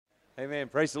Amen.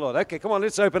 Praise the Lord. Okay, come on,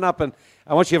 let's open up, and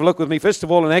I want you to have a look with me, first of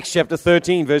all, in Acts chapter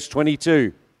 13, verse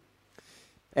 22.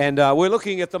 And we're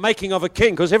looking at the making of a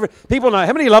king, because people know.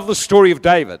 How many love the story of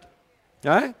David?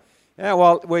 Yeah? Yeah,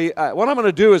 well, what I'm going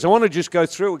to do is I want to just go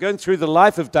through, we're going through the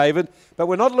life of David, but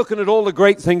we're not looking at all the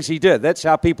great things he did. That's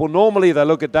how people normally, they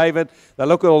look at David, they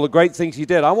look at all the great things he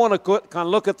did. I want to kind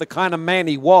of look at the kind of man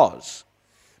he was.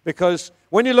 Because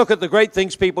when you look at the great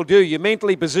things people do, you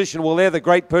mentally position, well, they're the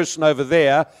great person over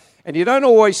there, and you don't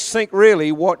always think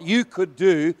really what you could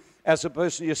do as a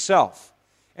person yourself.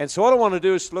 And so what I want to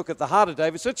do is look at the heart of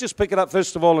David. So let's just pick it up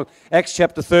first of all in Acts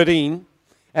chapter 13.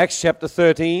 Acts chapter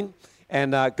 13.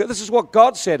 And this is what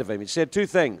God said of him. He said two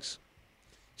things.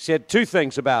 He said two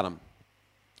things about him.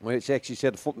 Well, it's actually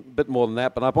said a bit more than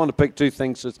that, but I want to pick two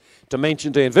things to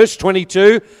mention to you. In verse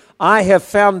 22, I have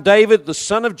found David, the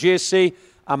son of Jesse,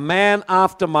 a man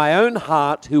after my own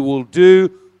heart who will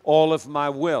do all of my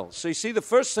will. So you see, the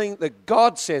first thing that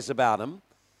God says about him,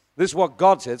 this is what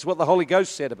God said, it's what the Holy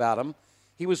Ghost said about him.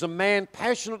 He was a man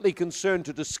passionately concerned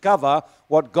to discover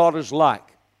what God is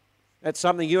like. That's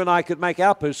something you and I could make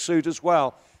our pursuit as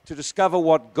well, to discover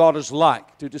what God is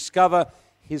like, to discover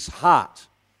his heart.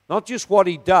 Not just what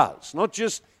he does, not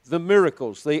just the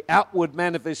miracles, the outward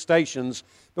manifestations,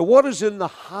 but what is in the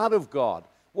heart of God.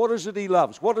 What is it he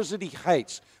loves? What is it he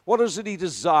hates? What is it he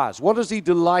desires? What does he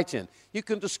delight in? You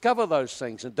can discover those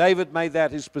things, and David made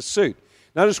that his pursuit.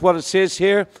 Notice what it says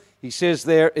here. He says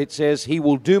there, it says, he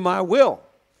will do my will.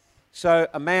 So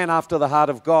a man after the heart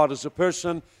of God is a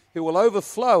person who will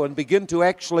overflow and begin to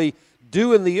actually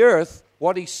do in the earth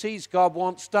what he sees God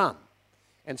wants done.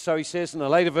 And so he says in a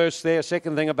later verse there,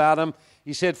 second thing about him,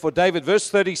 he said, for David, verse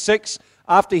 36,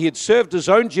 after he had served his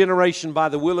own generation by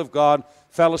the will of God,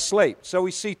 fell asleep. So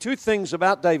we see two things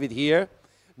about David here.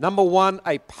 Number one,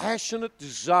 a passionate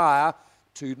desire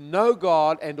to know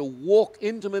God and to walk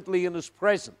intimately in his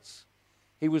presence.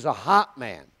 He was a heart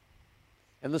man.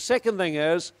 And the second thing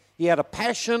is, he had a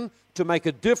passion to make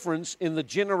a difference in the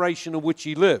generation in which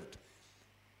he lived.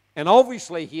 And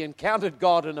obviously he encountered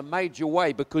God in a major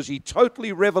way because he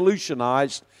totally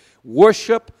revolutionized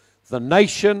worship, the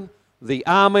nation, the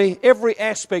army, every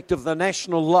aspect of the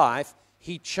national life.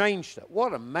 He changed it.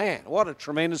 What a man. What a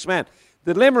tremendous man.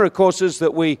 The dilemma, of course, is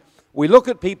that we look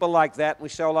at people like that and we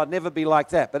say, well, I'd never be like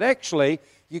that. But actually,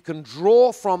 you can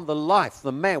draw from the life,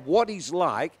 the man, what he's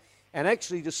like, and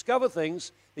actually discover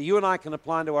things that you and I can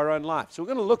apply into our own life. So we're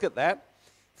going to look at that.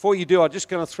 Before you do, I'm just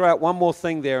going to throw out one more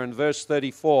thing there in verse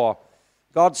 34.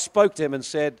 God spoke to him and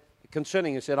said,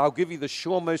 concerning him, he said, I'll give you the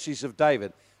sure mercies of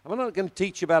David. I'm not going to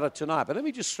teach you about it tonight, but let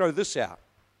me just throw this out.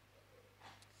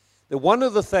 That one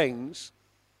of the things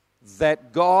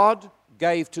that God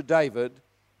gave to David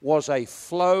was a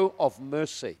flow of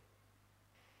mercy.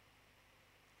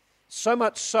 So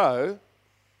much so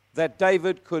that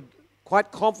David could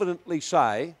quite confidently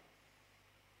say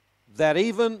that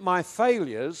even my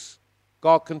failures,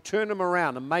 God can turn them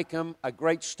around and make them a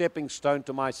great stepping stone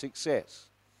to my success.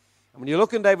 And when you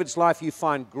look in David's life, you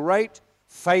find great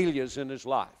failures in his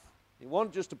life. He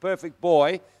wasn't just a perfect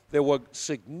boy. There were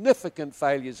significant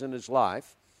failures in his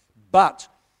life, but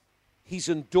he's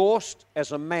endorsed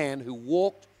as a man who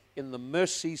walked in the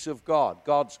mercies of God.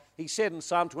 He said in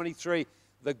Psalm 23,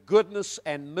 the goodness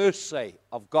and mercy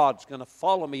of God's going to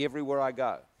follow me everywhere I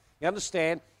go. You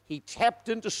understand? He tapped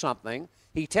into something.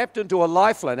 He tapped into a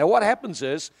lifeline. Now what happens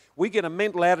is we get a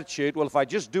mental attitude, well, if I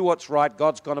just do what's right,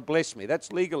 God's going to bless me.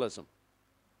 That's legalism.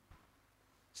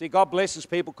 See, God blesses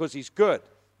people because he's good.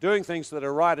 Doing things that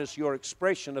are right is your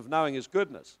expression of knowing his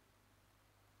goodness.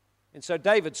 And so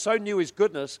David so knew his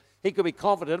goodness, he could be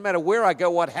confident, no matter where I go,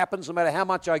 what happens, no matter how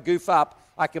much I goof up,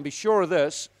 I can be sure of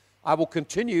this, I will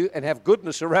continue and have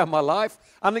goodness around my life,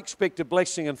 unexpected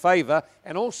blessing and favor,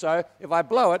 and also, if I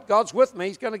blow it, God's with me,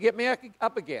 he's going to get me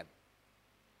up again.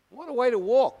 What a way to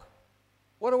walk.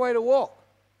 What a way to walk.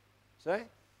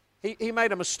 See? He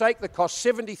made a mistake that cost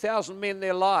 70,000 men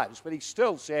their lives, but he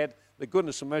still said, the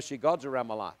goodness and mercy of God's around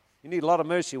my life. You need a lot of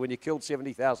mercy when you killed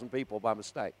 70,000 people by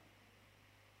mistake.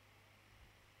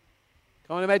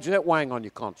 Can't imagine that weighing on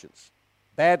your conscience.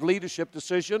 Bad leadership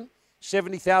decision,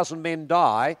 70,000 men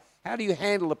die. How do you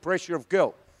handle the pressure of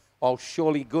guilt? Oh,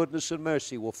 surely goodness and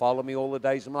mercy will follow me all the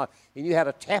days of my life. And you had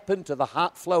to tap into the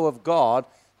heart flow of God.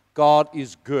 God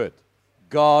is good.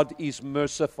 God is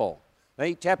merciful. Now,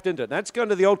 he tapped into it. Now, let's go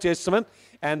into the Old Testament,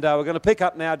 and we're going to pick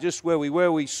up now just where we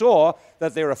were. We saw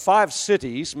that there are 5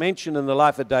 cities mentioned in the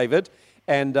life of David,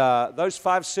 and those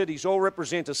 5 cities all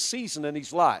represent a season in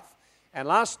his life. And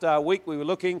last week we were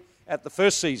looking at the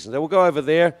first season. So we'll go over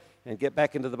there and get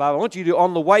back into the Bible. I want you to,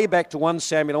 on the way back to 1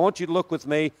 Samuel, I want you to look with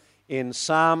me in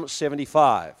Psalm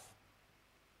 75.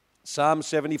 Psalm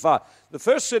 75. The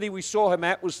first city we saw him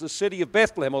at was the city of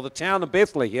Bethlehem, or the town of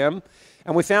Bethlehem,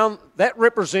 and we found that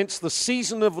represents the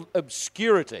season of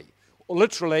obscurity, or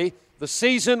literally the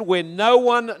season where no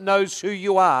one knows who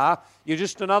you are. You're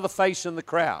just another face in the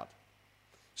crowd.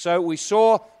 So we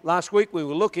saw last week, we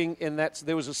were looking in that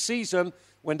there was a season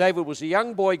when David was a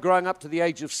young boy growing up to the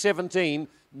age of 17.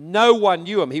 No one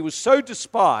knew him. He was so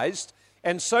despised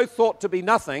and so thought to be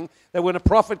nothing that when a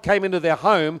prophet came into their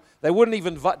home, Dad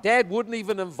wouldn't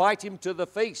even invite him to the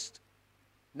feast.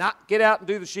 Nah, get out and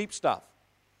do the sheep stuff.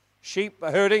 Sheep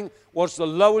herding was the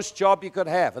lowest job you could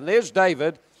have. And there's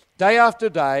David, day after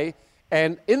day,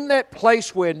 and in that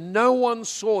place where no one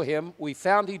saw him, we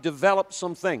found he developed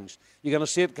some things. You're going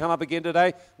to see it come up again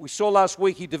today. We saw last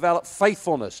week he developed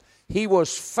faithfulness. He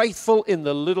was faithful in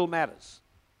the little matters.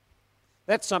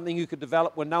 That's something you could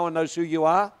develop when no one knows who you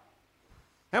are.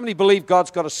 How many believe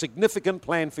God's got a significant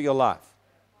plan for your life?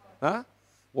 Huh?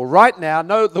 Well, right now,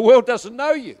 no, the world doesn't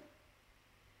know you.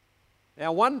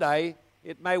 Now, one day,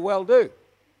 it may well do.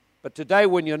 But today,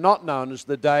 when you're not known, is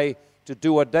the day to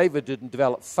do what David did and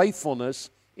develop faithfulness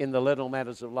in the little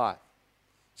matters of life.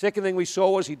 Second thing we saw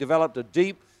was he developed a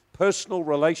deep personal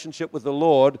relationship with the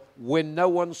Lord when no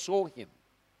one saw him.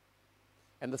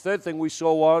 And the third thing we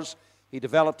saw was he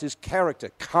developed his character,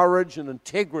 courage and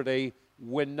integrity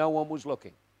when no one was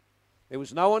looking. There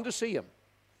was no one to see him.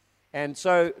 And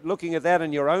so looking at that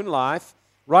in your own life,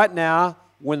 right now,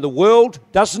 when the world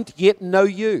doesn't yet know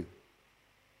you,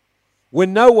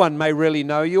 when no one may really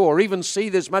know you or even see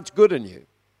there's much good in you,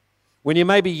 when you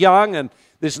may be young and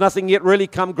there's nothing yet really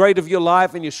come great of your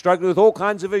life and you're struggling with all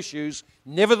kinds of issues,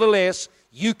 nevertheless,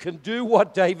 you can do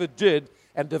what David did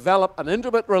and develop an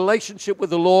intimate relationship with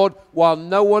the Lord while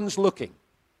no one's looking.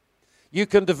 You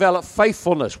can develop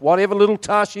faithfulness. Whatever little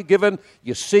task you're given,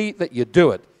 you see that you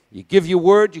do it. You give your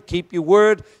word, you keep your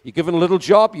word. You're given a little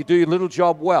job, you do your little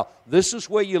job well. This is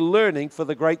where you're learning for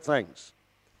the great things.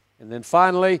 And then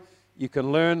finally, you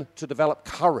can learn to develop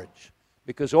courage.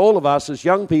 Because all of us as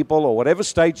young people or whatever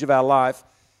stage of our life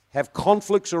have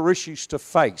conflicts or issues to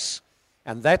face.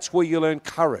 And that's where you learn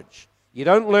courage. You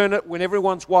don't learn it when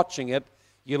everyone's watching it.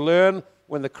 You learn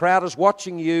when the crowd is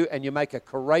watching you and you make a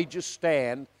courageous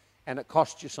stand and it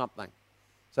costs you something.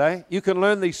 So you can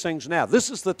learn these things now.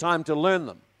 This is the time to learn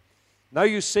them. No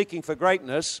use seeking for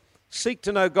greatness. Seek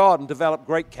to know God and develop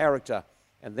great character.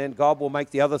 And then God will make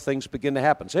the other things begin to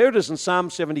happen. So here it is in Psalm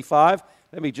 75.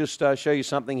 Let me just show you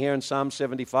something here in Psalm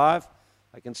 75.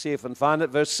 I can see if I can find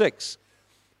it. Verse 6.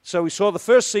 So we saw the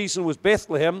first season was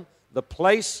Bethlehem, the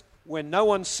place when no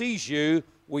one sees you,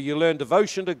 where you learn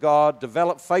devotion to God,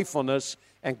 develop faithfulness,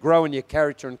 and grow in your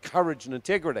character and courage and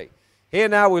integrity. Here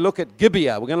now we look at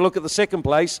Gibeah. We're going to look at the second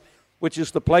place, which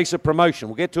is the place of promotion.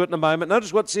 We'll get to it in a moment.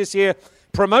 Notice what it says here.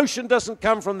 Promotion doesn't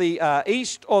come from the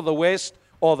east or the west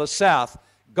or the south.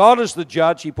 God is the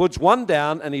judge. He puts one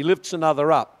down and he lifts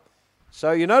another up.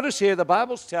 So you notice here the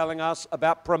Bible's telling us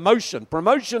about promotion.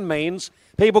 Promotion means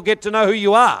people get to know who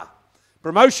you are.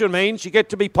 Promotion means you get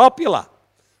to be popular.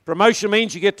 Promotion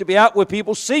means you get to be out where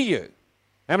people see you.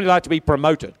 How many like to be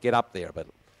promoted? Get up there a bit.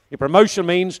 Your promotion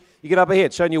means you get up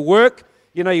ahead. So in your work,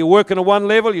 you're working at one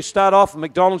level. You start off at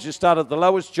McDonald's, you start at the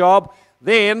lowest job.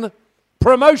 Then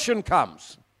promotion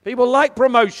comes. People like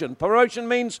promotion. Promotion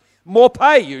means more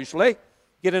pay usually.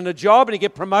 Get in a job and you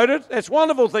get promoted. That's a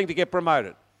wonderful thing to get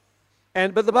promoted.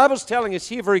 But the Bible's telling us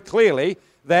here very clearly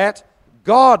that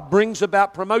God brings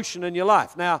about promotion in your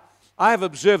life. Now, I have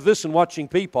observed this in watching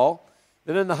people,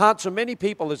 that in the hearts of many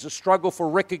people there's a struggle for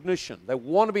recognition. They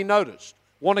want to be noticed,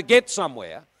 want to get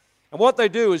somewhere. And what they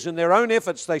do is in their own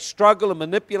efforts, they struggle and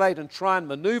manipulate and try and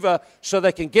maneuver so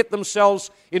they can get themselves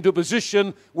into a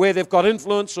position where they've got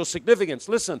influence or significance.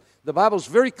 Listen, the Bible's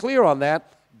very clear on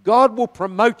that. God will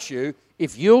promote you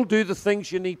if you'll do the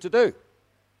things you need to do.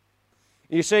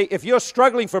 You see, if you're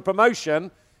struggling for promotion,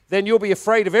 then you'll be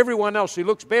afraid of everyone else who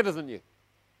looks better than you.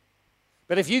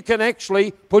 But if you can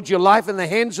actually put your life in the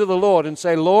hands of the Lord and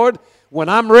say, Lord, when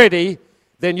I'm ready,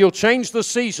 then you'll change the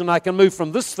season. I can move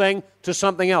from this thing to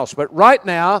something else. But right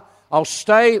now, I'll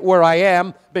stay where I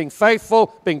am, being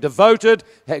faithful, being devoted,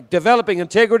 developing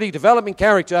integrity, developing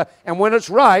character. And when it's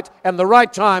right and the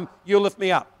right time, you'll lift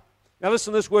me up. Now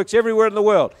listen, this works everywhere in the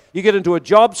world. You get into a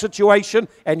job situation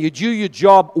and you do your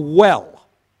job well.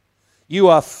 You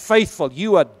are faithful.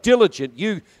 You are diligent.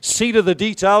 You see to the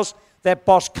details. That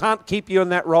boss can't keep you in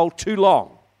that role too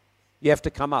long. You have to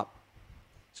come up.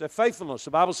 So faithfulness,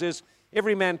 the Bible says,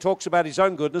 every man talks about his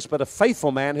own goodness, but a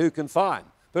faithful man who can find?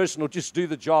 A person will just do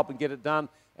the job and get it done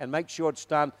and make sure it's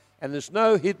done, and there's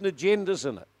no hidden agendas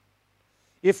in it.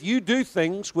 If you do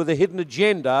things with a hidden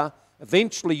agenda,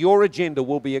 eventually your agenda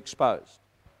will be exposed.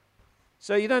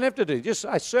 So you don't have to do. Just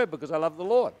I serve because I love the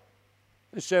Lord.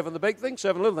 You serve in the big thing,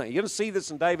 serve in the little thing. You're going to see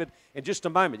this in David in just a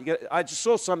moment. I just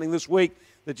saw something this week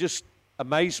that just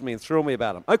amazed me and thrilled me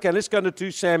about him. Okay, let's go to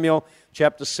 2 Samuel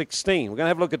chapter 16. We're going to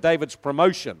have a look at David's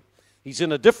promotion. He's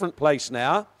in a different place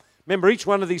now. Remember, each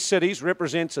one of these cities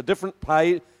represents a different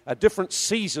a different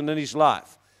season in his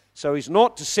life. So he's 0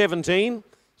 to 17.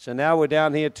 So now we're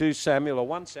down here 1 Samuel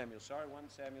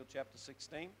chapter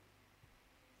 16.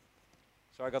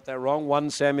 Sorry, I got that wrong. 1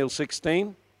 Samuel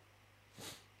 16.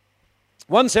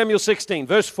 1 Samuel 16,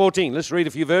 verse 14. Let's read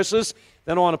a few verses.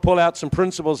 Then I want to pull out some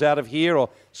principles out of here or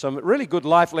some really good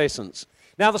life lessons.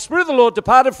 Now the Spirit of the Lord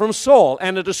departed from Saul,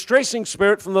 and a distressing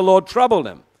spirit from the Lord troubled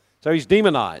him. So he's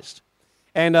demonized.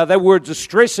 And that word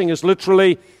distressing is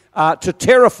literally to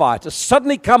terrify, to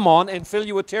suddenly come on and fill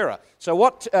you with terror. So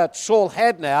what Saul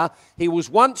had now, he was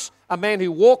once a man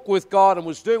who walked with God and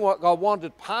was doing what God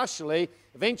wanted partially.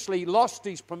 Eventually he lost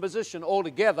his position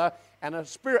altogether, and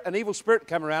an evil spirit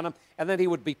came around him, and then he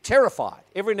would be terrified.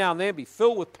 Every now and then be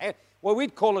filled with panic. Well,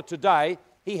 we'd call it today,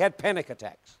 he had panic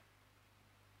attacks.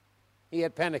 He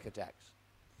had panic attacks.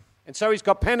 And so he's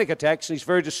got panic attacks, and he's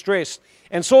very distressed.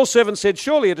 And Saul's servant said,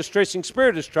 surely a distressing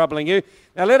spirit is troubling you.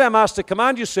 Now let our master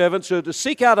command your servants to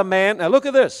seek out a man. Now look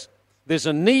at this. There's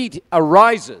a need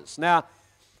arises. Now,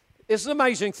 it's an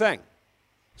amazing thing.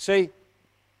 See,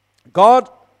 God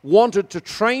wanted to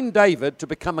train David to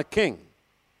become a king.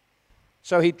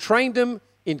 So he trained him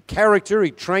in character, he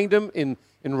trained him in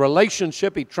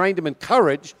relationship, he trained him in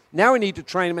courage. Now we need to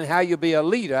train him in how you be a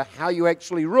leader, how you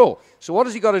actually rule. So what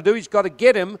has he got to do? He's got to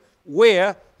get him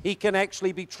where he can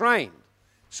actually be trained.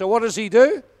 So what does he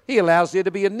do? He allows there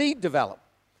to be a need develop.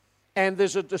 And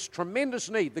there's this tremendous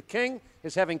need. The king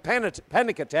is having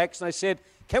panic attacks, and they said,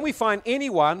 can we find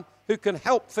anyone who can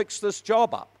help fix this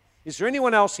job up? Is there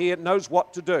anyone else here that knows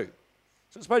what to do?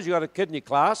 So suppose you've got a kid in your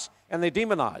class, and they're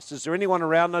demonized. Is there anyone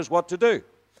around who knows what to do?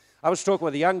 I was talking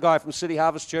with a young guy from City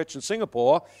Harvest Church in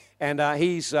Singapore, and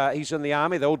he's in the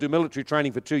army. They all do military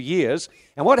training for 2 years.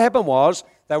 And what happened was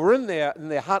they were in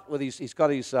their hut with he's got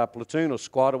his platoon or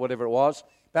squad or whatever it was,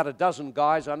 about a dozen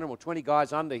guys under him or 20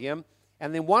 guys under him.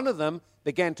 And then one of them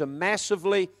began to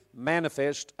massively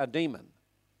manifest a demon.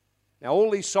 Now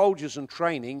all these soldiers in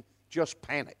training just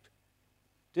panicked,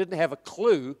 didn't have a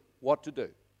clue what to do.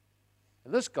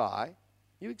 And this guy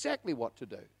knew exactly what to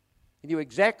do. He knew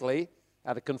exactly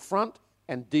how to confront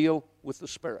and deal with the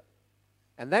spirit.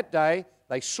 And that day,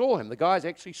 they saw him. The guys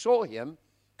actually saw him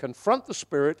confront the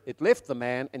spirit. It left the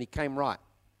man, and he came right.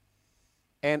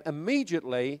 And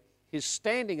immediately, his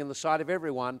standing in the sight of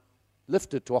everyone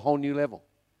lifted to a whole new level.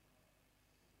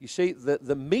 You see,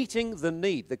 the meeting the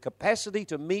need, the capacity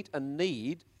to meet a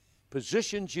need,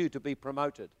 positions you to be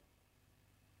promoted.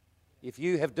 If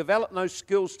you have developed no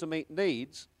skills to meet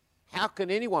needs, how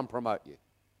can anyone promote you?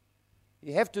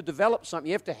 You have to develop something.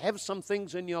 You have to have some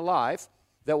things in your life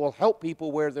that will help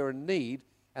people where they're in need,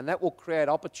 and that will create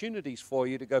opportunities for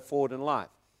you to go forward in life.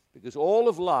 Because all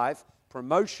of life,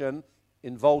 promotion,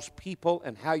 involves people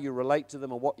and how you relate to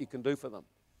them and what you can do for them.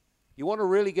 You want to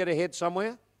really get ahead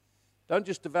somewhere? Don't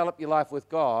just develop your life with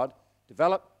God.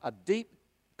 Develop a deep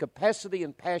capacity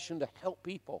and passion to help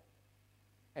people.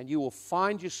 And you will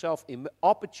find yourself in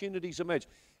opportunities emerge.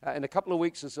 In a couple of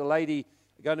weeks, there's a lady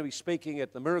going to be speaking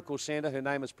at the Miracle Center. Her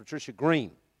name is Patricia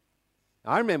Green.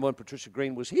 Now, I remember when Patricia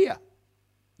Green was here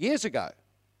years ago.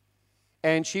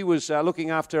 And she was looking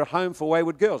after a home for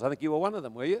wayward girls. I think you were one of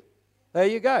them, were you? There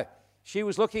you go. She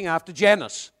was looking after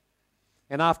Janice.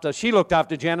 And after she looked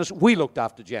after Janice, we looked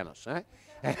after Janice.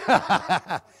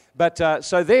 Eh? But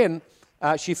so then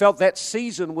she felt that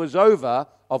season was over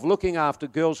of looking after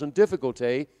girls in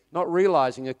difficulty, not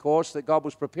realizing, of course, that God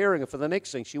was preparing her for the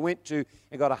next thing. She went to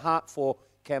and got a heart for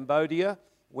Cambodia,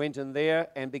 went in there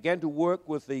and began to work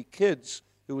with the kids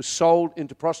who were sold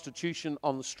into prostitution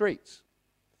on the streets.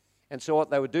 And so what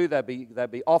they would do, they'd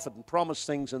be offered and promised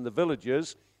things in the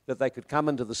villages that they could come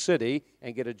into the city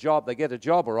and get a job. They get a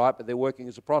job, all right, but they're working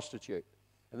as a prostitute.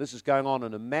 And this is going on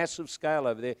a massive scale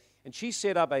over there. And she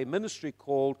set up a ministry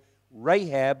called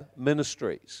Rahab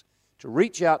Ministries to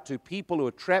reach out to people who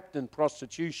are trapped in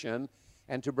prostitution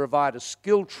and to provide a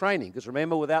skill training. Because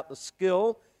remember, without the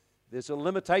skill, there's a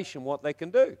limitation what they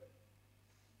can do.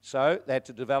 So they had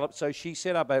to develop. So she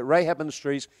set up a Rahab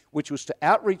Ministries, which was to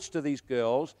outreach to these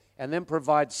girls and then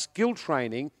provide skill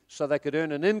training so they could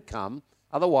earn an income.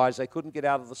 Otherwise, they couldn't get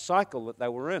out of the cycle that they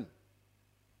were in.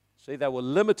 See, they were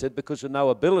limited because of no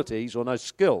abilities or no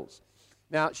skills.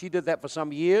 Now, she did that for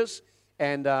some years.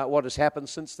 And what has happened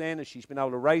since then is she's been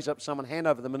able to raise up someone, hand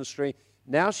over the ministry.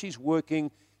 Now she's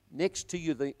working next to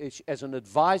you as an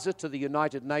advisor to the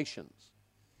United Nations.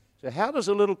 So how does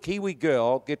a little Kiwi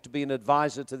girl get to be an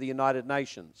advisor to the United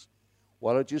Nations?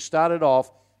 Well, it just started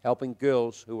off helping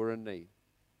girls who were in need.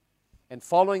 And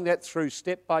following that through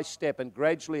step by step, and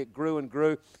gradually it grew and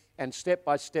grew, and step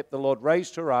by step the Lord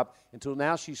raised her up until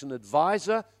now she's an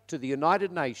advisor to the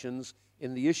United Nations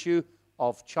in the issue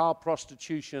of child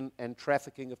prostitution and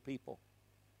trafficking of people.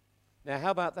 Now, how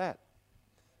about that?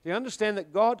 Do you understand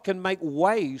that God can make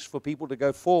ways for people to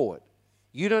go forward?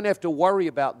 You don't have to worry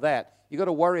about that. You've got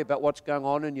to worry about what's going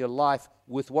on in your life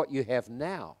with what you have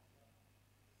now.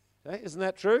 Okay? Isn't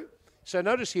that true? So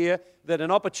notice here that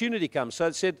an opportunity comes. So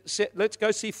it said, let's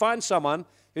go find someone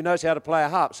who knows how to play a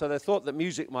harp. So they thought that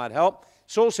music might help.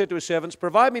 Saul said to his servants,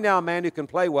 provide me now a man who can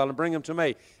play well and bring him to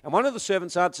me. And one of the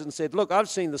servants answered and said, look, I've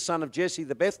seen the son of Jesse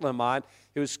the Bethlehemite,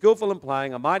 who is skillful in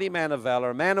playing, a mighty man of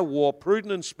valor, a man of war,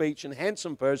 prudent in speech, and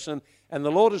handsome person, and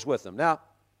the Lord is with him. Now,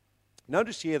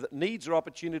 notice here that needs are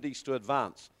opportunities to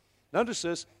advance. Notice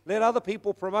this, let other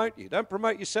people promote you. Don't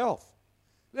promote yourself.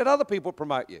 Let other people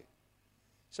promote you.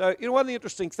 So, one of the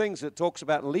interesting things that it talks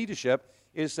about in leadership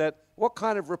is that what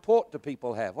kind of report do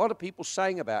people have? What are people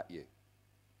saying about you?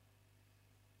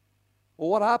 Well,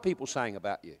 what are people saying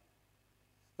about you?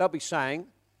 They'll be saying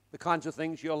the kinds of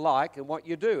things you're like and what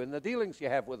you do and the dealings you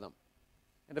have with them.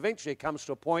 And eventually it comes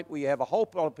to a point where you have a whole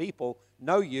lot of people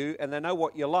know you and they know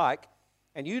what you're like,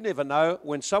 and you never know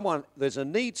when there's a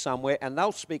need somewhere and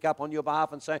they'll speak up on your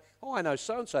behalf and say, oh, I know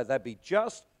so-and-so, they'd be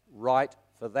just right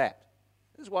for that.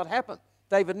 This is what happened.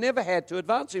 David never had to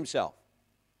advance himself.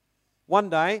 One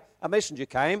day, a messenger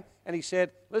came and he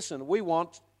said, listen, we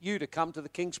want you to come to the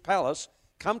king's palace,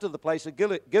 come to the place of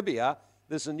Gibeah.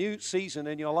 There's a new season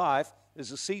in your life.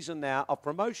 There's a season now of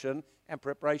promotion and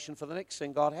preparation for the next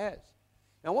thing God has.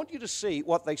 Now, I want you to see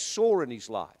what they saw in his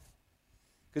life.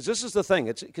 Because this is the thing.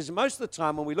 Because most of the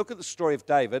time when we look at the story of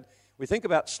David, we think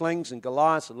about slings and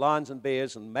Goliaths and lions and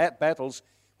bears and battles.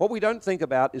 What we don't think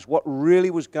about is what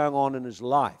really was going on in his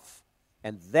life.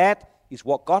 And that is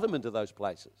what got him into those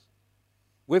places.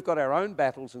 We've got our own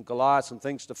battles and Goliaths and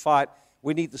things to fight.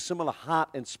 We need the similar heart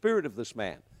and spirit of this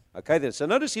man. Okay, then. So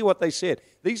notice here what they said.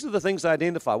 These are the things they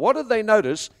identify. What did they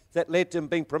notice that led to him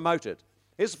being promoted?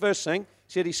 Here's the first thing.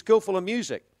 He said he's skillful in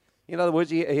music. In other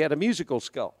words, he had a musical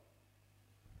skill.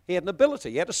 He had an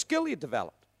ability. He had a skill he had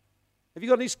developed. Have you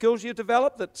got any skills you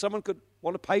developed that someone could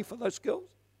want to pay for those skills?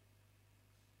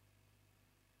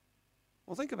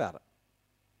 Well, think about it.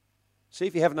 See,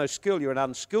 if you have no skill, you're an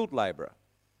unskilled laborer.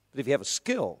 But if you have a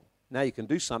skill, now you can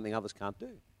do something others can't do.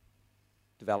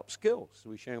 Develop skills.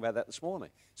 We were sharing about that this morning.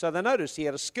 So they noticed he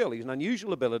had a skill. He had an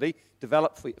unusual ability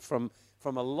developed from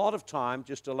a lot of time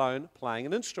just alone playing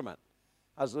an instrument.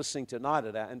 I was listening tonight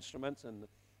at our instruments, and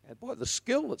boy, the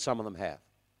skill that some of them have.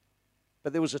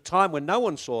 But there was a time when no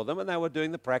one saw them, and they were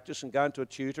doing the practice and going to a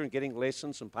tutor and getting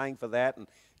lessons and paying for that and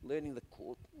learning the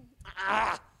chord.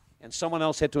 And someone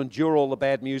else had to endure all the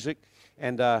bad music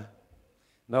and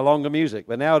no longer music.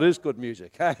 But now it is good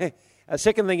music. A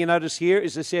second thing you notice here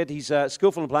is they said he's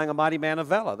skillful in playing, a mighty man of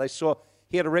valor. They saw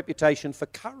he had a reputation for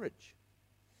courage.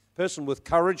 A person with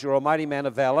courage or a mighty man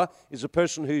of valor is a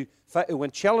person who, when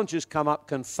challenges come up,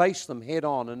 can face them head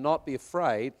on and not be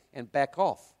afraid and back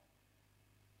off.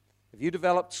 Have you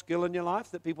developed skill in your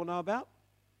life that people know about?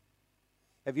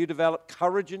 Have you developed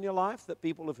courage in your life that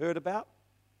people have heard about?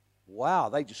 Wow,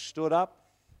 they just stood up.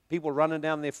 People running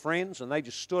down their friends, and they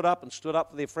just stood up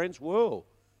for their friends. Whoa,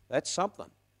 that's something.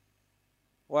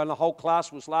 Well, the whole class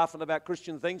was laughing about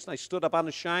Christian things, and they stood up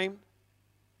unashamed.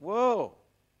 Whoa.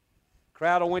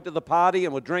 Crowd all went to the party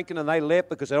and were drinking, and they left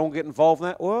because they don't get involved in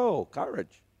that. Whoa,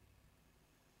 courage.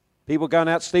 People going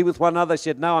out to sleep with one another, they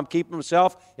said, no, I'm keeping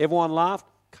myself. Everyone laughed.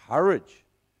 Courage.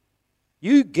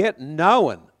 You get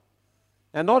known.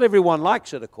 And not everyone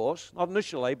likes it, of course, not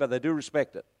initially, but they do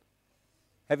respect it.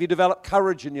 Have you developed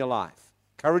courage in your life?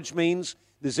 Courage means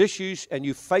there's issues and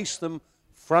you face them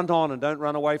front on and don't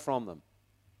run away from them.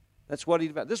 That's what he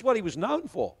developed. This is what he was known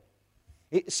for.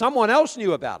 Someone else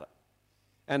knew about it.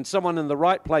 And someone in the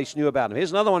right place knew about him.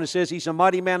 Here's another one who says he's a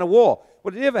mighty man of war.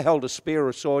 Well, he never held a spear or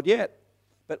a sword yet.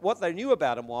 But what they knew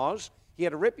about him was he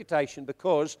had a reputation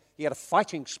because he had a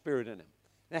fighting spirit in him.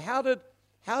 Now, how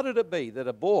did it be that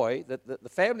a boy that the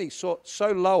family saw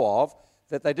so low of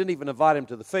that they didn't even invite him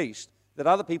to the feast, that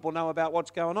other people know about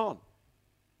what's going on?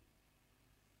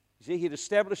 You see, he'd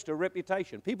established a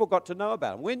reputation. People got to know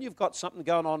about him. When you've got something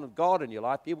going on with God in your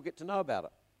life, people get to know about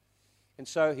it. And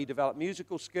so he developed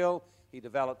musical skill. He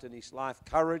developed in his life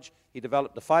courage. He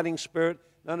developed a fighting spirit.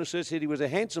 Notice this, he was a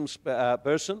handsome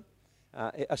person.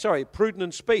 Prudent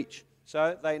in speech.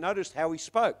 So they noticed how he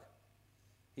spoke.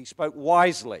 He spoke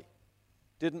wisely.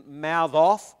 Didn't mouth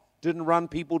off. Didn't run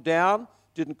people down.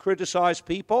 didn't criticize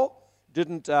people,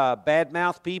 didn't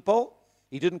badmouth people,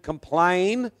 he didn't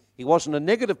complain, he wasn't a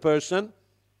negative person.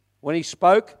 When he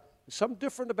spoke, there's something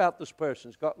different about this person.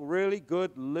 He's got really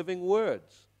good living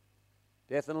words.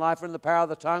 Death and life are in the power of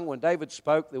the tongue. When David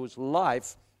spoke, there was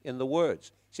life in the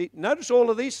words. See, notice all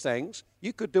of these things.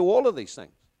 You could do all of these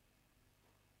things.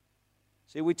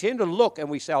 See, we tend to look and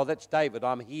we say, oh, that's David,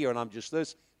 I'm here and I'm just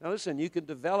this. Now listen, you can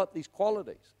develop these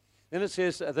qualities. Then it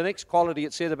says, the next quality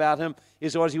it said about him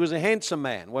is he was a handsome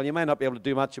man. Well, you may not be able to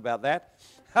do much about that.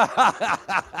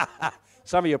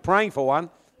 Some of you are praying for one.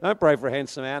 Don't pray for a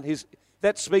handsome man.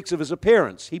 That speaks of his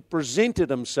appearance. He presented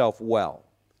himself well.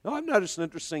 Now, I've noticed an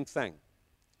interesting thing.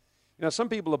 You know, some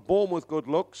people are born with good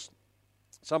looks.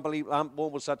 Some people aren't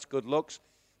born with such good looks.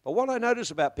 But what I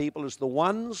notice about people is the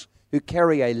ones who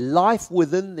carry a life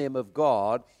within them of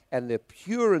God and they're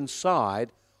pure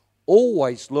inside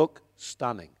always look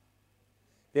stunning.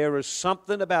 There is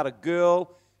something about a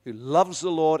girl who loves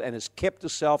the Lord and has kept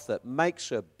herself that makes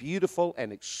her beautiful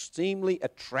and extremely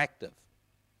attractive.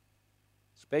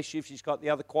 Especially if she's got the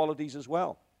other qualities as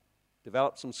well.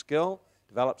 Develop some skill,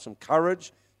 develop some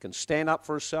courage, can stand up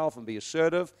for herself and be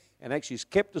assertive, and actually has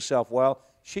kept herself well.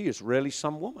 She is really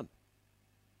some woman.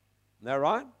 Isn't that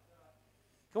right?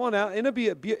 Come on now, inner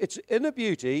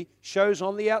beauty shows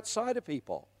on the outside of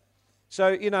people. So,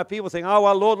 you know, people think, oh,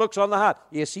 well, Lord looks on the heart.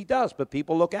 Yes, he does, but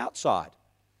people look outside.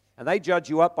 And they judge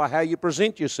you up by how you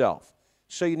present yourself.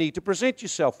 So you need to present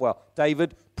yourself well.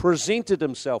 David presented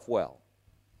himself well.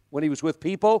 When he was with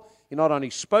people, he not only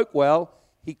spoke well,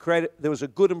 there was a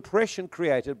good impression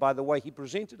created by the way he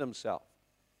presented himself.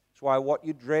 That's why what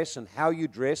you dress and how you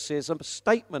dress says a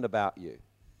statement about you.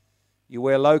 You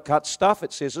wear low-cut stuff,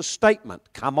 it says a statement.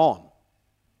 Come on.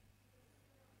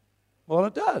 Well,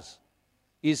 it does.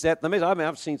 Is that the message? I mean,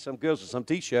 I've seen some girls with some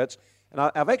T-shirts, and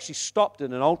I've actually stopped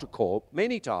in an altar call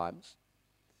many times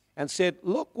and said,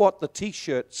 look what the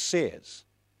T-shirt says.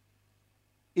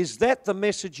 Is that the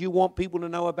message you want people to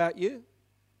know about you?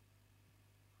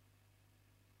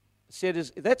 Said,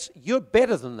 you're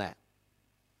better than that.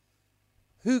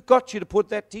 Who got you to put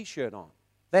that T-shirt on?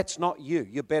 That's not you.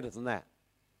 You're better than that.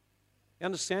 You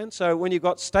understand? So when you've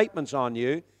got statements on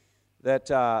you that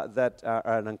are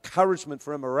an encouragement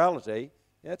for immorality,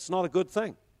 that's not a good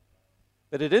thing.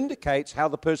 But it indicates how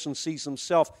the person sees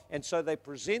himself, and so they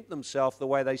present themselves the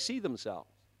way they see themselves.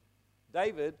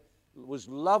 David was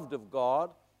loved of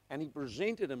God, and he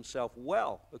presented himself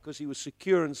well because he was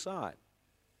secure inside.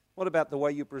 What about the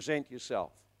way you present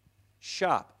yourself?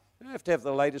 Sharp. You don't have to have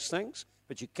the latest things,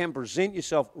 but you can present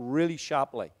yourself really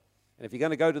sharply. And if you're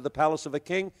going to go to the palace of a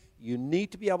king, you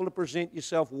need to be able to present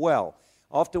yourself well.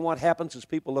 Often what happens is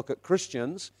people look at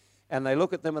Christians, and they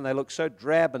look at them and they look so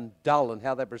drab and dull in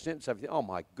how they present themselves. Oh,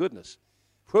 my goodness.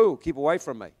 Whew, keep away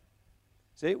from me.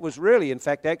 See, it was really, in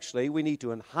fact, actually, we need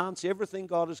to enhance everything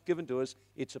God has given to us.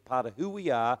 It's a part of who we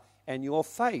are, and your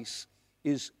face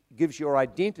gives your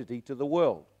identity to the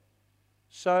world.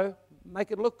 So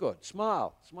make it look good.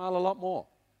 Smile. Smile a lot more.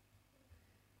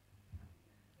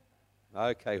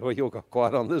 Okay, well, you all got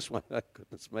quiet on this one. Oh,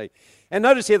 goodness me. And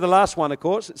notice here the last one, of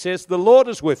course. It says, the Lord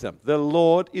is with him. The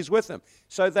Lord is with him.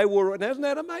 So they were, isn't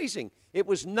that amazing? It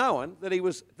was known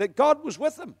that God was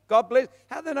with them. God bless.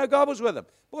 How did they know God was with them?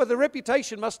 Boy, the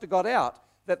reputation must have got out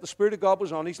that the Spirit of God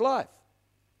was on his life.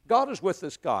 God is with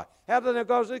this guy. How did they know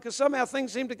God was with him? Because somehow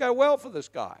things seemed to go well for this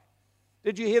guy.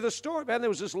 Did you hear the story about him? There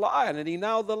was this lion, and he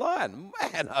nailed the lion.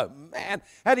 Man, oh man,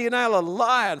 how do you nail a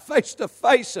lion face to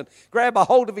face and grab a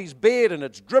hold of his beard, and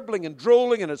it's dribbling and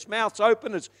drooling, and its mouth's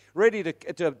open, it's ready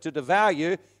to devour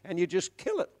you, and you just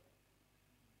kill it?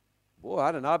 Boy,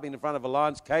 I don't know, I've been in front of a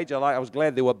lion's cage. I was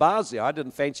glad there were bars there. I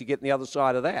didn't fancy getting the other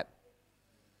side of that.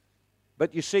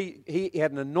 But you see, he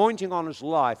had an anointing on his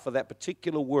life for that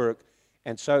particular work,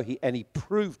 and so he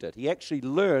proved it. He actually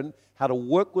learned how to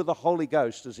work with the Holy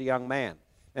Ghost as a young man.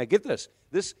 Now get this.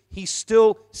 He's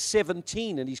still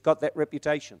 17 and he's got that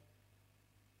reputation.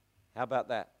 How about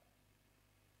that?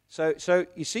 So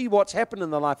you see what's happened in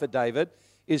the life of David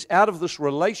is out of this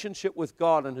relationship with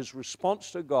God and his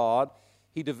response to God,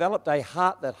 he developed a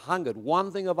heart that hungered.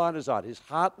 One thing about his heart. His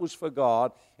heart was for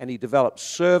God, and he developed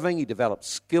serving. He developed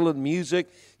skill in music.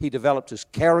 He developed his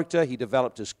character. He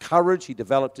developed his courage. He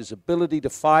developed his ability to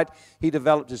fight. He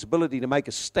developed his ability to make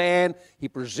a stand. He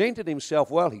presented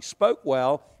himself well. He spoke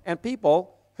well, and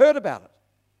people heard about it.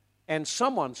 And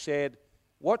someone said,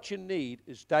 what you need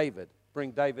is David.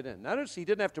 Bring David in. Notice he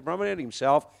didn't have to promote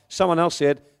himself. Someone else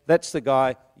said, that's the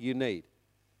guy you need.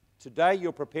 Today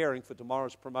you're preparing for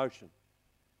tomorrow's promotion.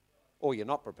 Or you're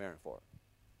not preparing for it.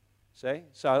 See?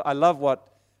 So I love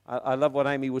what I love what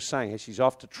Amy was saying. She's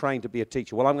off to train to be a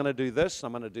teacher. Well, I'm going to do this,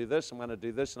 I'm going to do this, I'm going to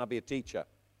do this, and I'll be a teacher.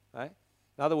 Okay?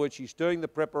 In other words, she's doing the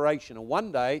preparation, and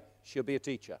one day she'll be a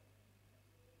teacher.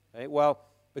 Okay? Well,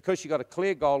 because she's got a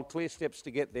clear goal, clear steps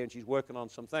to get there, and she's working on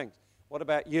some things. What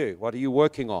about you? What are you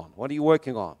working on? What are you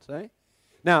working on? See?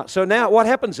 Now what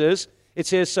happens is, it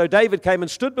says, so David came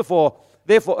and stood before,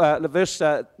 verse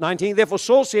 19, therefore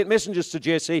Saul sent messengers to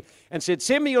Jesse and said,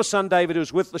 send me your son David who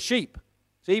is with the sheep.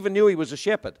 So he even knew he was a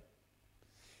shepherd.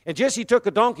 And Jesse took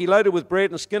a donkey loaded with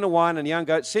bread and a skin of wine and young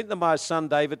goats, sent them by his son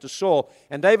David to Saul.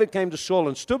 And David came to Saul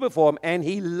and stood before him, and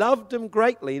he loved him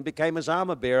greatly and became his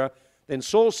armor bearer. Then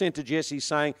Saul sent to Jesse,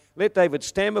 saying, let David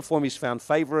stand before me, he's found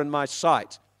favor in my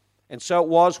sight. And so it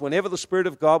was, whenever the Spirit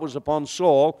of God was upon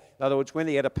Saul, in other words, when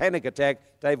he had a panic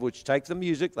attack, David would take the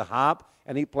music, the harp,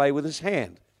 and he'd play with his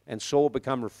hand. And Saul would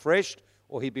become refreshed,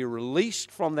 or he'd be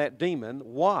released from that demon.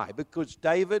 Why? Because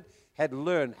David had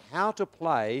learned how to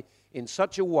play in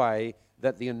such a way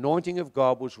that the anointing of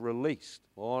God was released.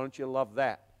 Well, don't you love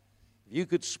that? If you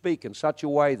could speak in such a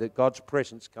way that God's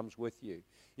presence comes with you.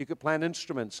 You could play an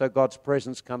instrument so God's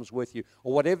presence comes with you.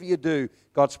 Or whatever you do,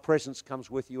 God's presence comes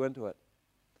with you into it.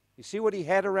 You see what he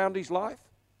had around his life?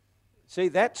 See,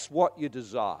 that's what you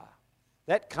desire.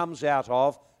 That comes out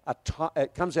of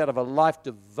a life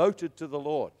devoted to the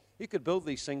Lord. You could build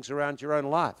these things around your own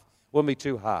life. Wouldn't be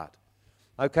too hard.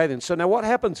 Okay, then. So now what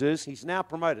happens is he's now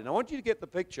promoted. Now I want you to get the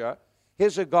picture.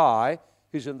 Here's a guy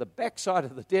who's in the backside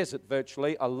of the desert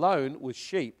virtually, alone with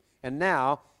sheep, and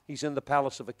now he's in the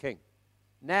palace of a king.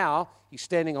 Now he's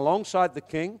standing alongside the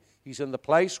king. He's in the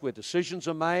place where decisions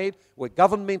are made, where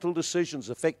governmental decisions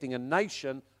affecting a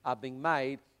nation are being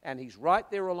made, and he's right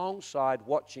there alongside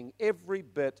watching every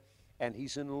bit, and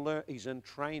he's in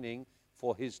training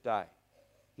for his day.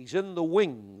 He's in the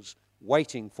wings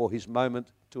waiting for his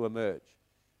moment to emerge.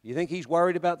 You think he's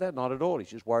worried about that? Not at all. He's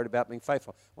just worried about being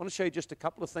faithful. I want to show you just a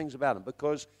couple of things about him,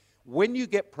 because when you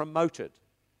get promoted,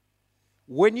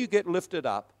 when you get lifted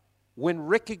up, when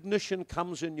recognition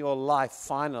comes in your life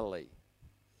finally,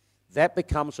 that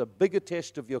becomes a bigger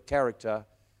test of your character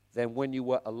than when you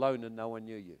were alone and no one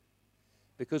knew you.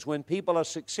 Because when people are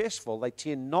successful, they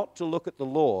tend not to look at the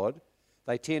Lord.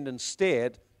 They tend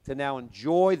instead to now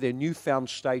enjoy their newfound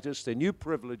status, their new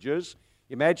privileges.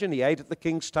 Imagine he ate at the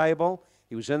king's table.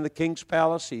 He was in the king's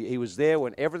palace. He was there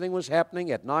when everything was happening,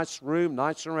 had nice room,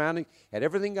 nice surroundings, had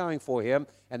everything going for him.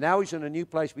 And now he's in a new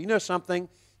place. But you know something?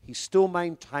 He still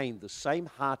maintained the same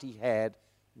heart he had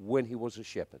when he was a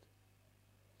shepherd.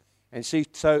 And see,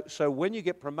 so when you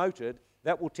get promoted,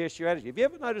 that will test your attitude. Have you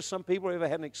ever noticed some people ever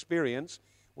had an experience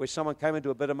where someone came into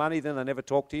a bit of money, then they never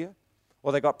talked to you?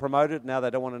 Or they got promoted, now they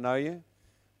don't want to know you?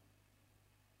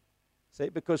 See,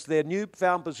 because their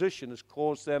newfound position has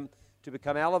caused them to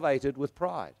become elevated with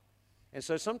pride. And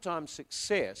so sometimes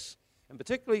success, and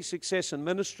particularly success in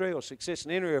ministry or success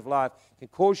in any area of life, can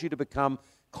cause you to become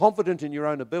confident in your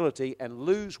own ability and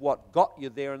lose what got you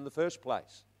there in the first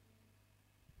place.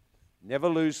 Never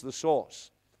lose the source.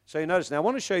 So you notice, now I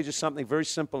want to show you just something very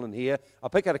simple in here.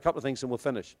 I'll pick out a couple of things and we'll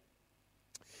finish.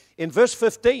 In verse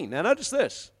 15, now notice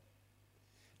this.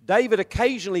 David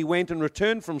occasionally went and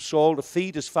returned from Saul to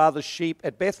feed his father's sheep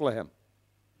at Bethlehem.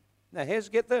 Now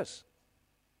get this.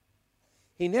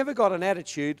 He never got an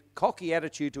cocky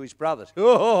attitude to his brothers.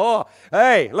 Oh,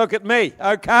 hey, look at me,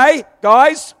 okay,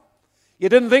 guys? You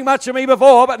didn't think much of me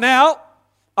before, but now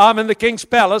I'm in the king's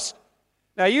palace.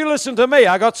 Now, you listen to me.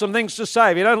 I got some things to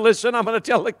say. If you don't listen, I'm going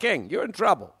to tell the king. You're in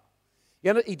trouble.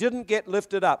 You know, he didn't get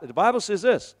lifted up. The Bible says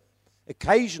this.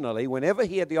 Occasionally, whenever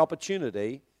he had the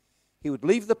opportunity, he would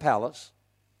leave the palace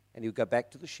and he would go back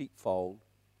to the sheepfold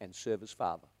and serve his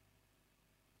father.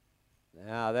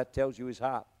 Now, that tells you his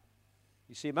heart.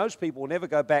 You see, most people will never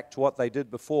go back to what they did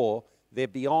before. They're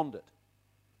beyond it.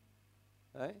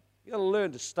 Okay? You've got to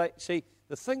learn to stay. See,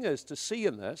 the thing is, to see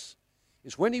in this,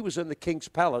 is when he was in the king's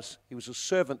palace, he was a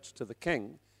servant to the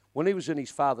king. When he was in his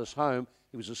father's home,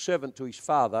 he was a servant to his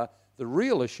father. The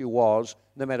real issue was,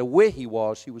 no matter where he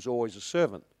was always a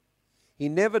servant. He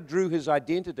never drew his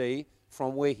identity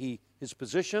from his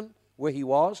position, where he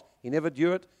was. He never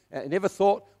drew it. He never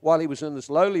thought while he was in this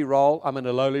lowly role, I'm in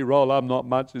a lowly role, I'm not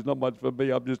much, there's not much for me,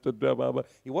 I'm just a blah, blah, blah.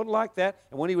 He wasn't like that.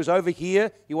 And when he was over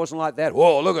here, he wasn't like that.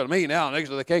 Whoa, look at me now next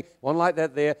to the king. Wasn't like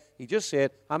that there. He just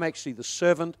said, I'm actually the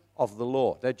servant of the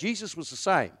Lord. Now, Jesus was the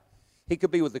same. He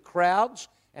could be with the crowds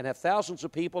and have thousands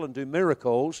of people and do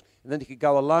miracles, and then he could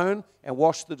go alone and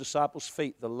wash the disciples'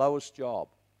 feet, the lowest job.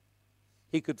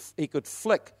 He could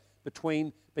flick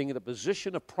between being in a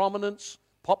position of prominence,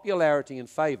 popularity, and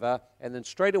favor, and then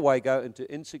straight away go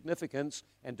into insignificance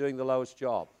and doing the lowest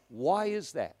job. Why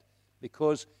is that?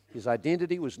 Because His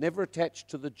identity was never attached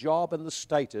to the job and the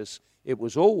status. It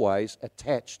was always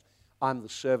attached, I'm the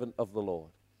servant of the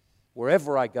Lord.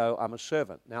 Wherever I go, I'm a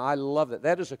servant. Now, I love that.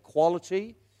 That is a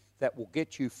quality that will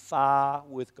get you far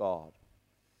with God.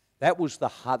 That was the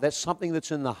heart. That's something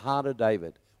that's in the heart of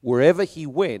David. Wherever he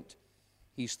went,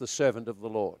 he's the servant of the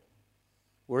Lord.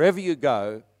 Wherever you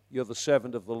go, you're the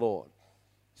servant of the Lord.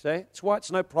 See? That's why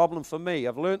it's no problem for me.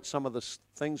 I've learned some of the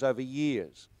things over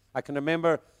years. I can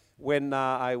remember when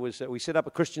we set up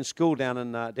a Christian school down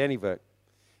in Dannyburg.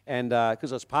 And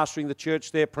because I was pastoring the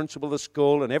church there, principal of the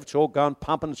school, and it's all going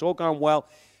pumping, it's all going well.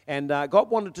 And God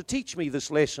wanted to teach me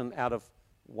this lesson out of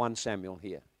 1 Samuel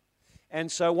here. And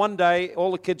so one day,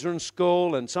 all the kids are in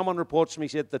school, and someone reports to me,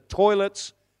 said, the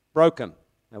toilet's broken.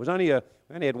 There was we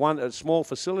only had a small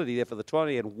facility there for the toilet.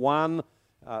 We had one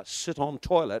sit-on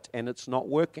toilet, and it's not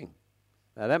working.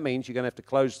 Now, that means you're going to have to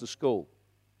close the school,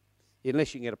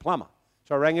 unless you can get a plumber.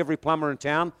 So I rang every plumber in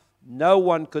town. No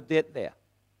one could get there.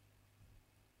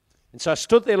 And so I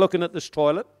stood there looking at this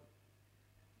toilet,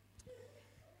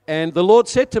 and the Lord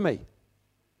said to me,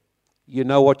 you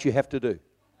know what you have to do.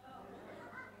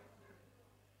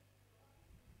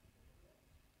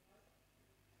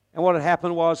 And what had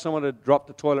happened was someone had dropped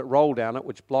a toilet roll down it,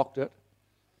 which blocked it.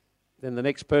 Then the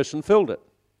next person filled it.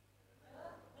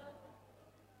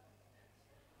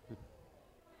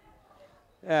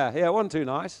 Yeah, it wasn't too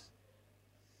nice.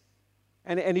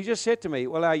 And he just said to me,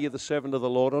 well, are you the servant of the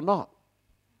Lord or not?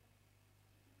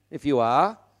 If you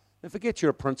are, then forget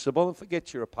you're a principal and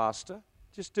forget you're a pastor.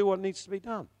 Just do what needs to be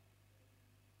done.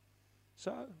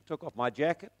 So I took off my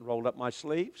jacket and rolled up my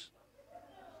sleeves.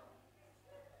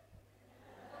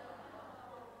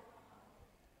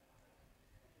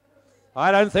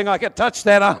 I don't think I could touch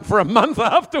that arm for a month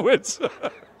afterwards.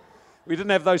 We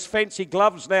didn't have those fancy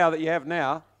gloves now that you have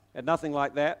now. Had nothing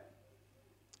like that.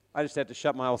 I just had to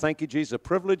shut my mouth. Thank you, Jesus. A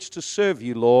privilege to serve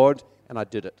you, Lord. And I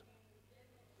did it.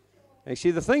 And you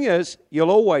see, the thing is,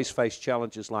 you'll always face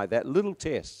challenges like that, little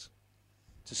tests,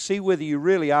 to see whether you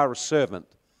really are a servant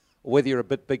or whether you're a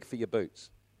bit big for your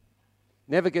boots.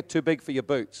 Never get too big for your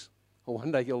boots, or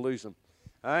one day you'll lose them.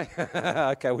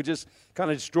 Okay, we'll just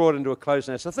kind of just draw it into a close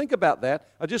now. So think about that.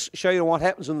 I'll just show you what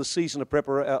happens in the season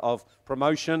of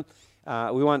promotion.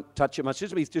 We won't touch it much.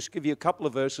 Just give you a couple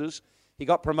of verses. He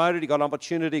got promoted. He got an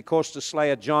opportunity, of course, to slay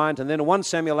a giant. And then in 1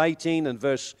 Samuel 18 and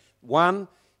verse 1,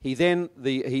 he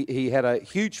had a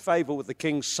huge favor with the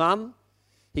king's son.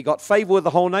 He got favor with the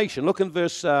whole nation. Look in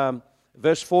verse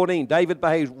 14. David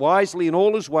behaved wisely in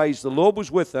all his ways. The Lord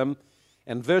was with him.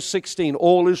 And verse 16,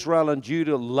 all Israel and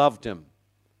Judah loved him.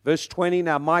 Verse 20,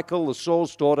 now Michal, the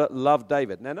Saul's daughter, loved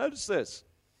David. Now notice this.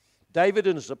 David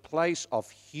is a place of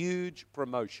huge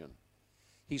promotion.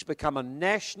 He's become a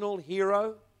national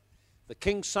hero. The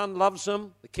king's son loves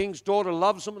him. The king's daughter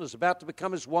loves him and is about to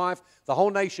become his wife. The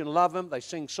whole nation love him. They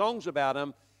sing songs about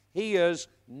him. He is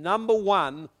number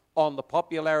one on the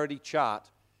popularity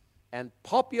chart. And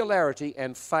popularity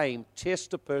and fame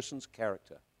test a person's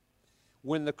character.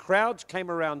 When the crowds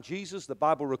came around Jesus, the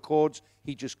Bible records,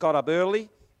 he just got up early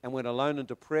and went alone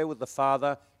into prayer with the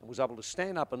Father and was able to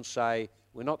stand up and say,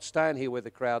 we're not staying here where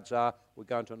the crowds are, we're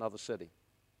going to another city.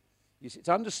 You see,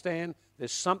 to understand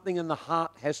there's something in the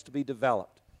heart has to be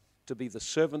developed to be the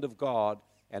servant of God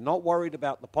and not worried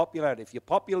about the popularity. If you're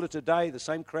popular today, the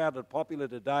same crowd are popular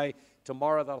today,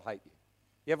 tomorrow they'll hate you.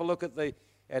 You ever look at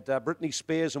Britney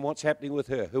Spears and what's happening with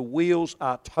her? Her wheels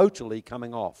are totally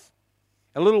coming off.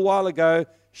 A little while ago,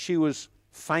 she was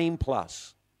fame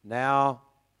plus. Now,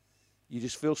 you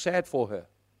just feel sad for her.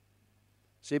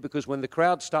 See, because when the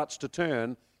crowd starts to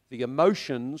turn, the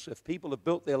emotions, if people have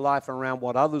built their life around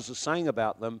what others are saying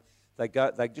about them, they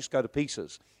just go to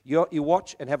pieces. You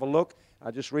watch and have a look.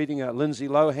 Just reading Lindsay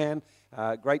Lohan,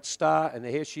 great star, and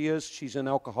here she is. She's in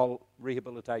alcohol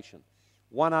rehabilitation.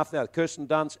 One after the other. Kirsten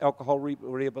Dunst, alcohol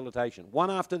rehabilitation.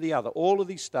 One after the other. All of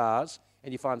these stars,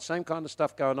 and you find the same kind of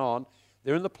stuff going on.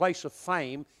 They're in the place of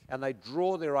fame, and they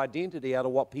draw their identity out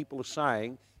of what people are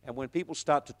saying, and when people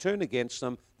start to turn against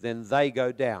them, then they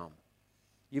go down.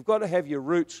 You've got to have your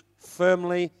roots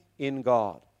firmly in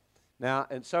God. Now,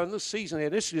 and so in this season here,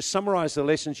 let's just summarize the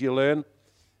lessons you learn,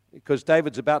 because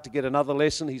David's about to get another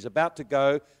lesson. He's about to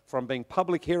go from being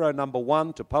public hero number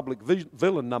one to public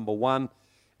villain number one,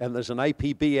 and there's an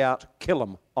APB out, kill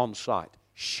him on sight.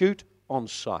 Shoot on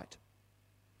sight.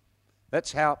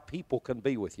 That's how people can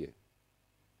be with you.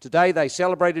 Today they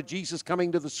celebrated Jesus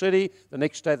coming to the city. The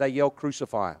next day they yell,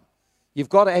 crucify him. You've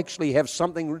got to actually have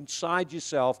something inside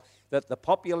yourself that the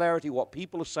popularity, what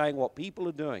people are saying, what people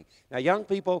are doing. Now, young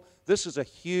people, this is a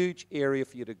huge area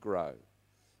for you to grow.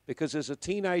 Because as a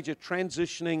teenager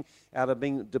transitioning out of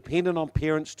being dependent on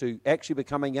parents to actually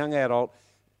becoming a young adult,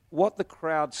 what the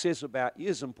crowd says about you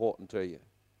is important to you.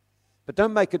 But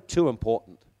don't make it too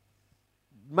important.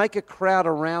 Make a crowd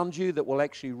around you that will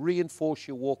actually reinforce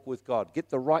your walk with God. Get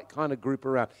the right kind of group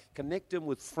around. Connect them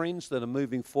with friends that are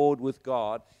moving forward with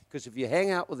God, because if you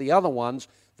hang out with the other ones,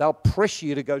 they'll pressure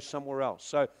you to go somewhere else.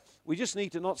 So we just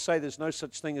need to not say there's no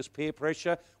such thing as peer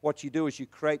pressure. What you do is you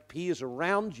create peers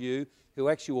around you who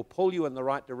actually will pull you in the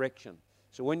right direction.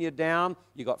 So when you're down,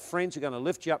 you've got friends who are going to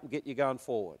lift you up and get you going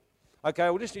forward. Okay,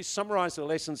 we'll just need to summarize the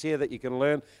lessons here that you can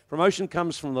learn. Promotion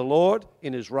comes from the Lord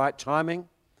in His right timing.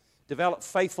 Develop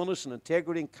faithfulness and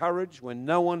integrity and courage when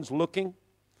no one's looking.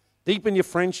 Deepen your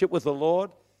friendship with the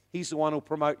Lord. He's the one who'll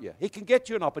promote you. He can get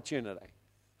you an opportunity.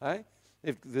 Okay?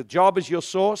 If the job is your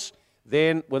source,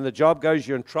 then when the job goes,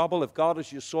 you're in trouble. If God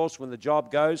is your source, when the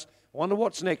job goes, I wonder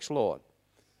what's next, Lord.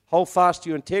 Hold fast to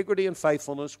your integrity and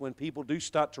faithfulness when people do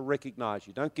start to recognize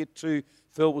you. Don't get too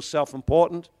filled with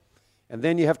self-importance. And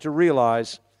then you have to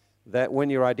realize that when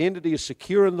your identity is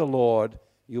secure in the Lord,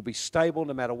 you'll be stable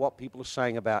no matter what people are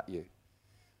saying about you.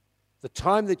 The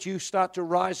time that you start to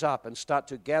rise up and start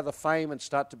to gather fame and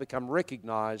start to become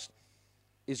recognized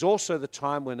is also the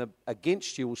time when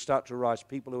against you will start to rise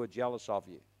people who are jealous of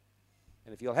you.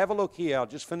 And if you'll have a look here, I'll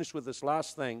just finish with this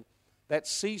last thing. That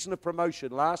season of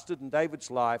promotion lasted in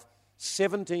David's life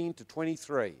 17 to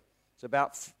 23. It's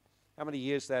about, how many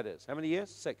years that is? How many years?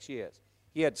 6 years.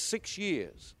 He had 6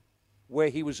 years where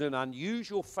he was in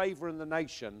unusual favor in the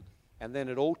nation, and then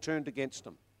it all turned against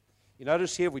him. You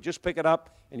notice here, if we just pick it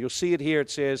up, and you'll see it here, it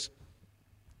says,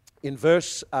 in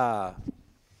verse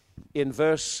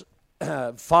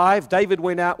 5, David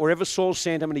went out wherever Saul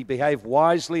sent him, and he behaved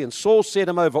wisely, and Saul set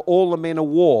him over all the men of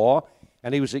war,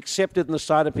 and he was accepted in the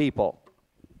sight of people.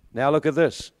 Now look at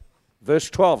this. Verse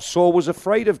 12, Saul was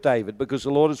afraid of David because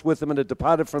the Lord is with him and had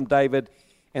departed from David,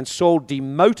 and Saul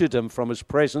demoted him from his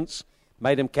presence,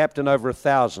 made him captain over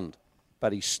 1,000,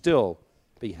 but he still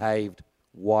behaved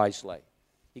wisely.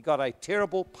 He got a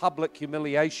terrible public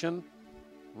humiliation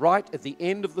right at the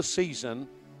end of the season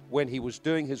when he was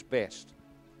doing his best.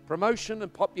 Promotion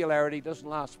and popularity doesn't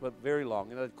last for very long.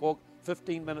 You know, they call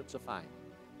 15 minutes of fame.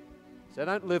 So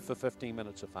don't live for 15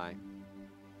 minutes of fame.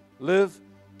 Live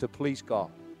to please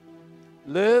God.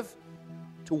 Live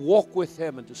to walk with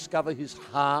Him and discover His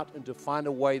heart and to find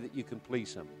a way that you can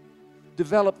please Him.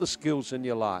 Develop the skills in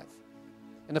your life.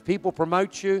 And if people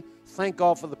promote you, thank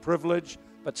God for the privilege,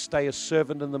 but stay a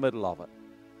servant in the middle of it.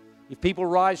 If people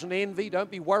rise in envy,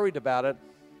 don't be worried about it.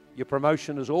 Your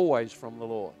promotion is always from the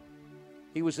Lord.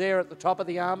 He was there at the top of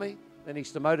the army, then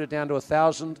he's demoted down to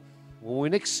 1,000. When we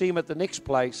next see him at the next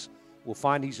place, we'll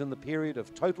find he's in the period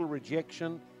of total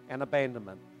rejection and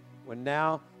abandonment, when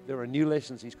now there are new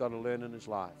lessons he's got to learn in his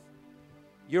life.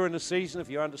 You're in a season, if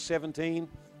you're under 17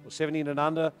 or 17 and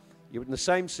under, you're in the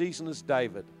same season as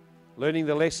David, learning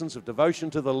the lessons of devotion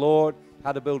to the Lord,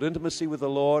 how to build intimacy with the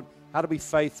Lord, how to be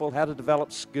faithful, how to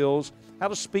develop skills, how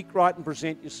to speak right and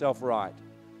present yourself right.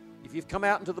 If you've come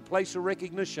out into the place of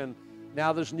recognition,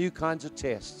 now there's new kinds of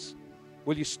tests.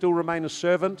 Will you still remain a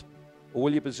servant, or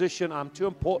will you position, I'm too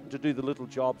important to do the little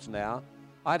jobs now.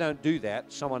 I don't do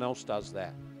that, someone else does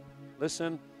that.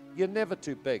 Listen, you're never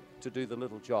too big to do the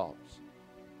little jobs.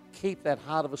 Keep that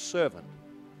heart of a servant.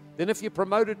 Then if you're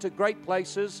promoted to great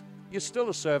places, you're still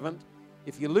a servant.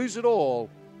 If you lose it all,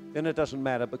 then it doesn't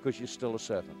matter because you're still a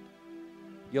servant.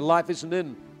 Your life isn't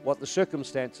in what the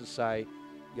circumstances say.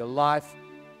 Your life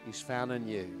is found in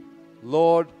you.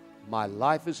 Lord, my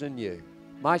life is in you.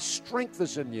 My strength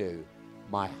is in you.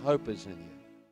 My hope is in you.